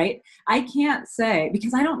 right? I can't say,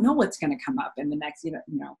 because I don't know what's going to come up in the next,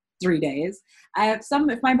 3 days.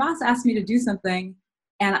 If my boss asks me to do something,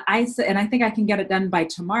 and I say, and I think I can get it done by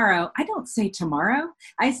tomorrow, I don't say tomorrow.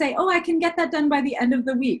 I say, oh, I can get that done by the end of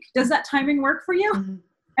the week. Does that timing work for you?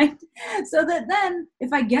 Right? So that then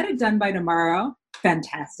if I get it done by tomorrow,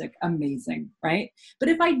 fantastic, amazing, right? But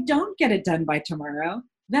if I don't get it done by tomorrow,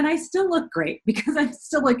 then I still look great because I'm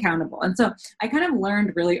still accountable. And so I kind of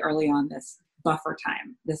learned really early on this buffer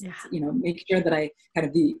time, make sure that I kind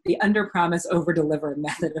of the under promise, over deliver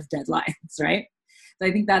method of deadlines, right? So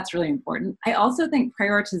I think that's really important. I also think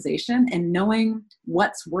prioritization and knowing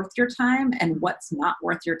what's worth your time and what's not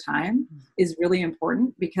worth your time is really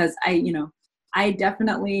important, because I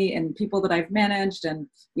definitely, and people that I've managed and,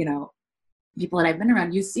 people that I've been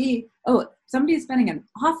around, you see, oh, somebody's spending an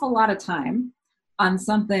awful lot of time on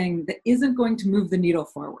something that isn't going to move the needle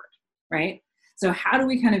forward, right? So how do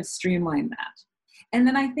we kind of streamline that? And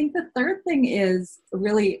then I think the third thing is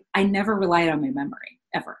really, I never relied on my memory,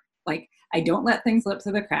 ever. I don't let things slip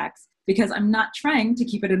through the cracks because I'm not trying to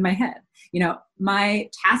keep it in my head. My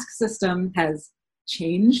task system has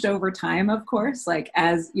changed over time, of course,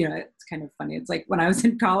 it's kind of funny. It's like when I was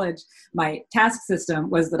in college, my task system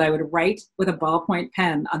was that I would write with a ballpoint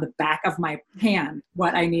pen on the back of my hand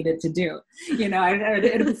what I needed to do.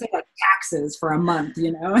 It would say taxes for a month,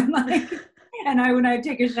 and when I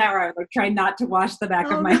take a shower, I would try not to wash the back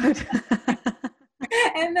of my head.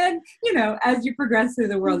 And then, as you progress through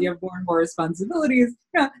the world, you have more and more responsibilities.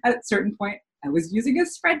 At a certain point, I was using a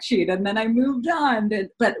spreadsheet and then I moved on.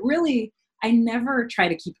 But really, I never try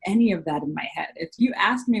to keep any of that in my head. If you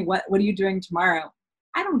ask me, what are you doing tomorrow?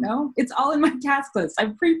 I don't know. It's all in my task list.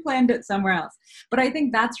 I've pre-planned it somewhere else. But I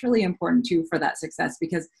think that's really important too for that success,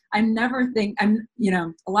 because a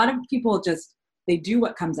lot of people they do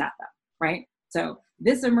what comes at them, right? So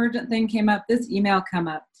this emergent thing came up, this email came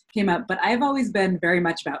up, but I've always been very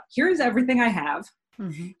much about, here's everything I have.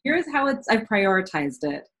 Here's how I've prioritized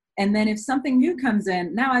it. And then if something new comes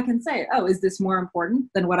in, now I can say, oh, is this more important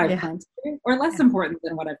than what I planned to do, or less important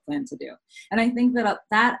than what I planned to do? And I think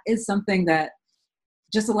that is something that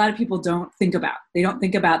just a lot of people don't think about. They don't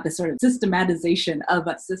think about the sort of systematization of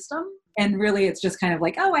a system. And really it's just kind of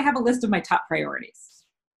like, oh, I have a list of my top priorities.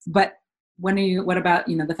 But what about,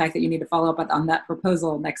 the fact that you need to follow up on that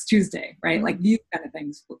proposal next Tuesday, right? These kind of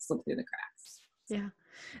things will slip through the cracks. Yeah.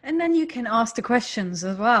 And then you can ask the questions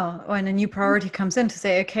as well when a new priority comes in to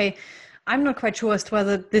say, okay, I'm not quite sure as to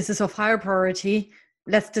whether this is of higher priority.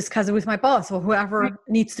 Let's discuss it with my boss or whoever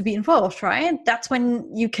needs to be involved, right? That's when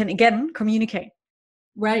you can, again, communicate.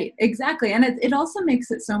 Right, exactly. And it also makes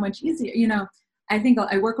it so much easier. I think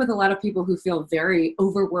I work with a lot of people who feel very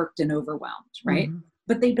overworked and overwhelmed, right?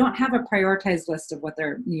 But they don't have a prioritized list of what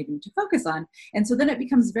they're needing to focus on. And so then it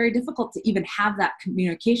becomes very difficult to even have that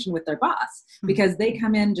communication with their boss, because they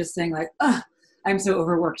come in just saying like, oh, I'm so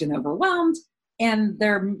overworked and overwhelmed. And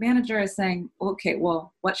their manager is saying, okay,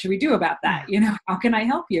 well, what should we do about that? How can I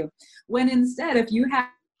help you? When instead, if you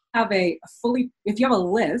have a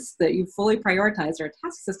list that you fully prioritize or a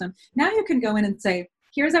task system, now you can go in and say,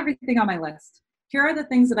 here's everything on my list. Here are the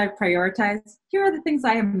things that I've prioritized. Here are the things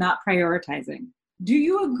I am not prioritizing. Do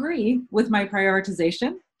you agree with my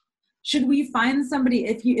prioritization? Should we find somebody,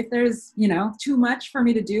 if there's, too much for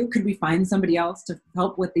me to do, could we find somebody else to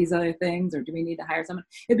help with these other things? Or do we need to hire someone?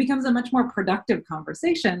 It becomes a much more productive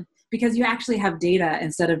conversation because you actually have data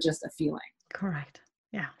instead of just a feeling. Correct.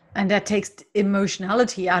 Yeah. And that takes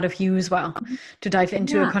emotionality out of you as well to dive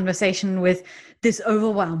into a conversation with this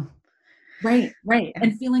overwhelm. Right.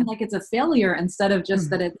 And feeling like it's a failure instead of just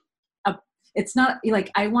that it's not like,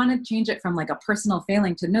 I want to change it from like a personal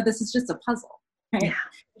failing to no, this is just a puzzle, right? Yeah.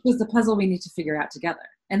 It's just a puzzle we need to figure out together,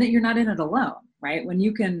 and that you're not in it alone, right? When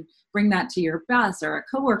you can bring that to your boss or a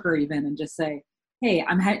coworker even and just say, hey,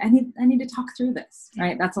 I need to talk through this,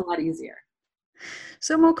 right? That's a lot easier.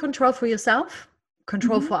 So more control for yourself,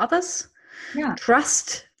 control for others,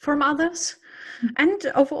 trust from others,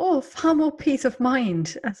 and overall far more peace of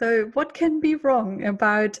mind. So what can be wrong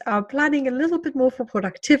about planning a little bit more for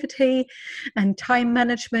productivity and time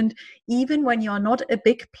management, even when you're not a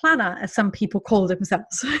big planner, as some people call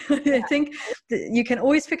themselves? I think you can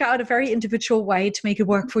always figure out a very individual way to make it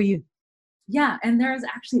work for you. Yeah, and there is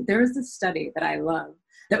this study that I love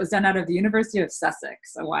that was done out of the University of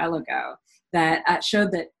Sussex a while ago that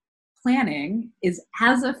showed that planning is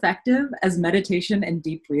as effective as meditation and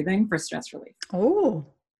deep breathing for stress relief. Oh,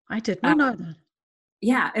 I did not know that.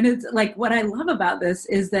 Yeah. And it's like, what I love about this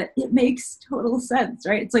is that it makes total sense,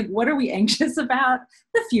 right? It's like, what are we anxious about?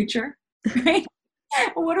 The future, right?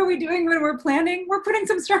 What are we doing when we're planning? We're putting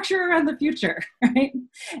some structure around the future, right?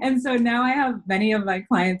 And so now I have many of my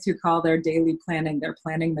clients who call their daily planning their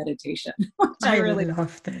planning meditation, which I really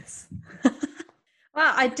love this.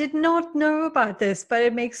 Well, I did not know about this, but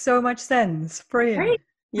it makes so much sense. Brilliant. Right?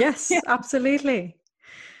 Yes, absolutely.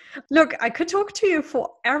 Look, I could talk to you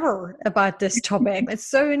forever about this topic. It's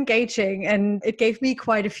so engaging, and it gave me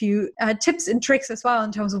quite a few tips and tricks as well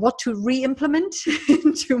in terms of what to re-implement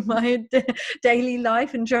into my daily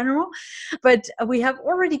life in general. But we have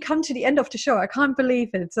already come to the end of the show. I can't believe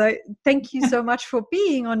it. So thank you so much for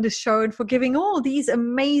being on this show and for giving all these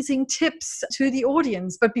amazing tips to the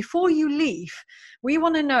audience. But before you leave, we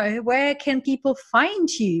want to know, where can people find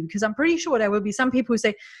you? Because I'm pretty sure there will be some people who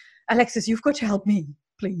say, Alexis, you've got to help me.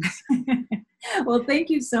 Please. Well, thank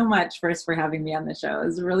you so much first for having me on the show. It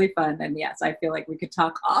was really fun. And yes, I feel like we could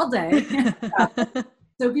talk all day.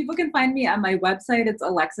 So people can find me on my website. It's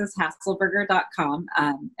alexishaselberger.com.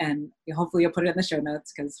 And hopefully you'll put it in the show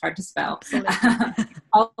notes because it's hard to spell.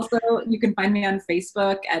 Also, you can find me on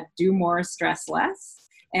Facebook at Do More Stress Less,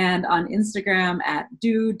 and on Instagram at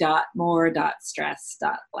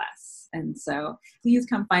do.more.stress.less. And so please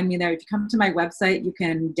come find me there. If you come to my website, you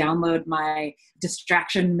can download my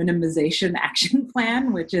distraction minimization action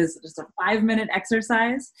plan, which is just a 5-minute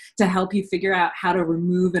exercise to help you figure out how to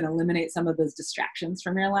remove and eliminate some of those distractions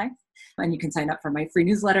from your life. And you can sign up for my free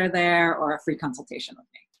newsletter there or a free consultation with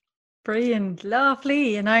me. Brilliant.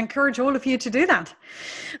 Lovely. And I encourage all of you to do that.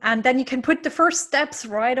 And then you can put the first steps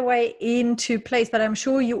right away into place. But I'm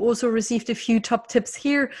sure you also received a few top tips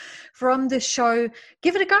here from this show.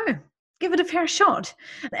 Give it a go. Give it a fair shot,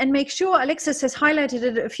 and make sure, Alexis has highlighted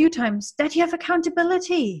it a few times, that you have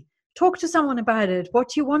accountability. Talk to someone about it,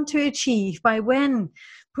 what you want to achieve, by when,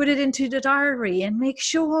 put it into the diary, and make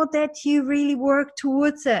sure that you really work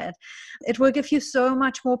towards it. It will give you so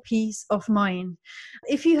much more peace of mind.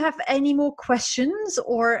 If you have any more questions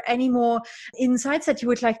or any more insights that you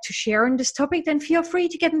would like to share on this topic, then feel free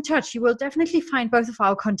to get in touch. You will definitely find both of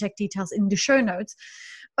our contact details in the show notes.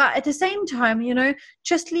 But at the same time,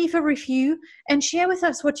 just leave a review and share with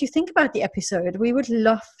us what you think about the episode. We would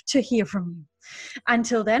love to hear from you.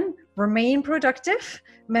 Until then, remain productive,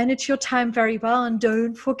 manage your time very well, and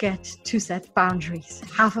don't forget to set boundaries.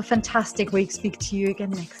 Have a fantastic week. Speak to you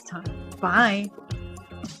again next time. Bye.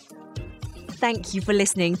 Thank you for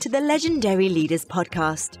listening to the Legendary Leaders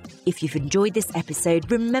Podcast. If you've enjoyed this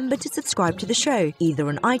episode, remember to subscribe to the show, either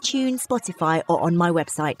on iTunes, Spotify, or on my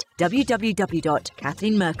website,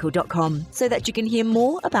 www.kathleenmerkel.com, so that you can hear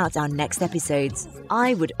more about our next episodes.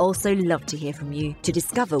 I would also love to hear from you. To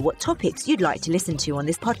discover what topics you'd like to listen to on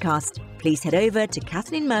this podcast, please head over to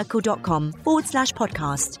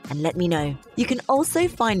kathleenmerkel.com/podcast and let me know. You can also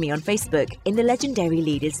find me on Facebook in the Legendary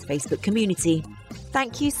Leaders Facebook community.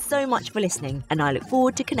 Thank you so much for listening, and I look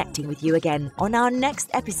forward to connecting with you again on our next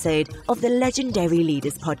episode of the Legendary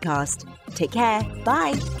Leaders Podcast. Take care.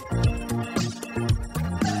 Bye.